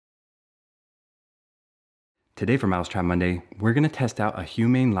Today for Mousetrap Monday, we're going to test out a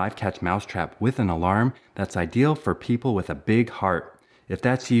humane live catch mousetrap with an alarm that's ideal for people with a big heart. If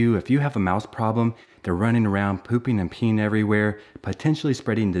that's you, if you have a mouse problem, they're running around pooping and peeing everywhere, potentially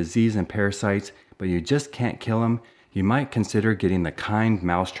spreading disease and parasites, but you just can't kill them, you might consider getting the Kind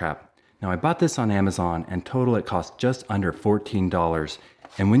mousetrap. Now I bought this on Amazon and total it cost just under $14.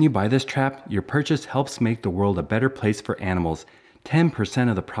 And when you buy this trap, your purchase helps make the world a better place for animals. 10%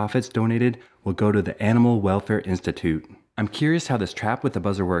 of the profits donated will go to the Animal Welfare Institute. I'm curious how this trap with the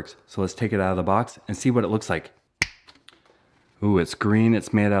buzzer works, so let's take it out of the box and see what it looks like. Ooh, it's green,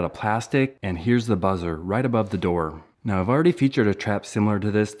 it's made out of plastic, and here's the buzzer right above the door. Now I've already featured a trap similar to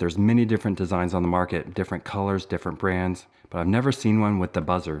this. There's many different designs on the market, different colors, different brands, but I've never seen one with the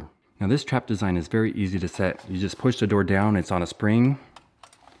buzzer. Now this trap design is very easy to set. You just push the door down, it's on a spring,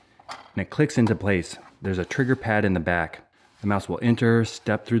 and it clicks into place. There's a trigger pad in the back. The mouse will enter,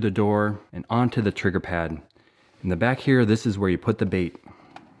 step through the door, and onto the trigger pad. In the back here, this is where you put the bait.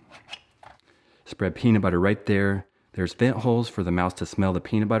 Spread peanut butter right there. There's vent holes for the mouse to smell the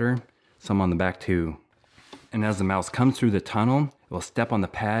peanut butter, some on the back too. And as the mouse comes through the tunnel, it will step on the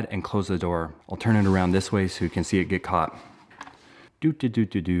pad and close the door. I'll turn it around this way so you can see it get caught.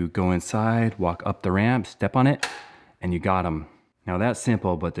 Go inside, walk up the ramp, step on it, and you got them. Now that's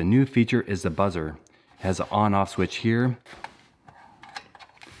simple, but the new feature is the buzzer. It has an on-off switch here.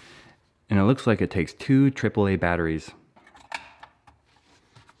 And it looks like it takes 2 AAA batteries.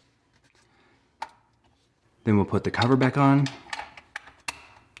 Then we'll put the cover back on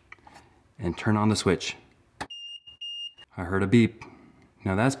and turn on the switch. I heard a beep.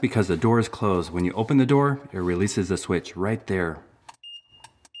 Now that's because the door is closed. When you open the door, it releases the switch right there.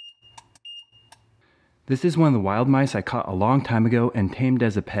 This is one of the wild mice I caught a long time ago and tamed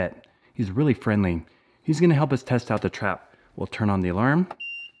as a pet. He's really friendly. He's gonna help us test out the trap. We'll turn on the alarm,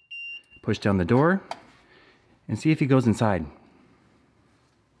 push down the door, and see if he goes inside.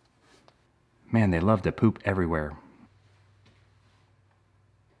 Man, they love to poop everywhere.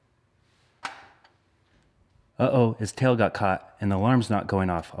 Uh-oh, his tail got caught and the alarm's not going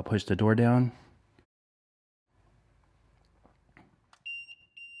off. I'll push the door down.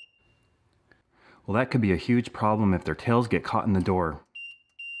 Well, that could be a huge problem if their tails get caught in the door.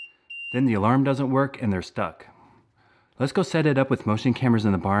 Then the alarm doesn't work and they're stuck. Let's go set it up with motion cameras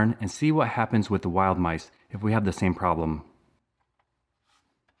in the barn and see what happens with the wild mice if we have the same problem.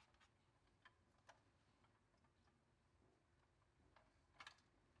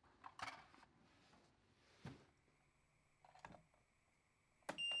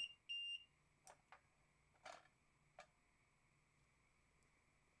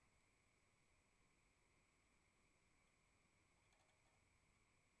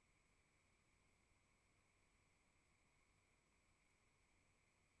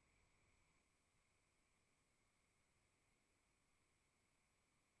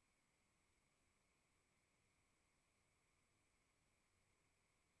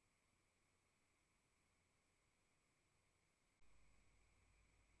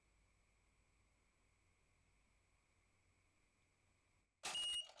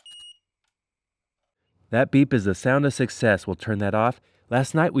 That beep is the sound of success. We'll turn that off.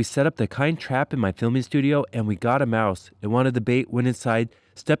 Last night we set up the Kind trap in my filming studio and we got a mouse. It wanted the bait, went inside,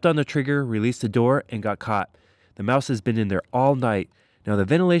 stepped on the trigger, released the door, and got caught. The mouse has been in there all night. Now the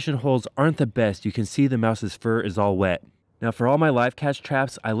ventilation holes aren't the best. You can see the mouse's fur is all wet. Now for all my live catch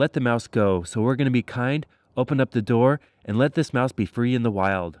traps, I let the mouse go. So we're gonna be kind, open up the door, and let this mouse be free in the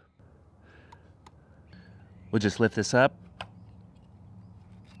wild. We'll just lift this up.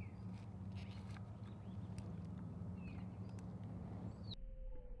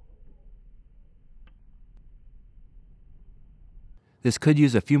 This could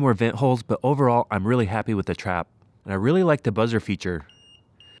use a few more vent holes, but overall, I'm really happy with the trap. And I really like the buzzer feature.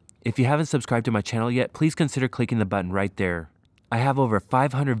 If you haven't subscribed to my channel yet, please consider clicking the button right there. I have over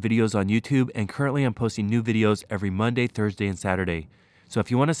 500 videos on YouTube, and currently I'm posting new videos every Monday, Thursday, and Saturday. So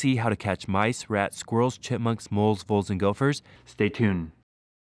if you want to see how to catch mice, rats, squirrels, chipmunks, moles, voles, and gophers, stay tuned.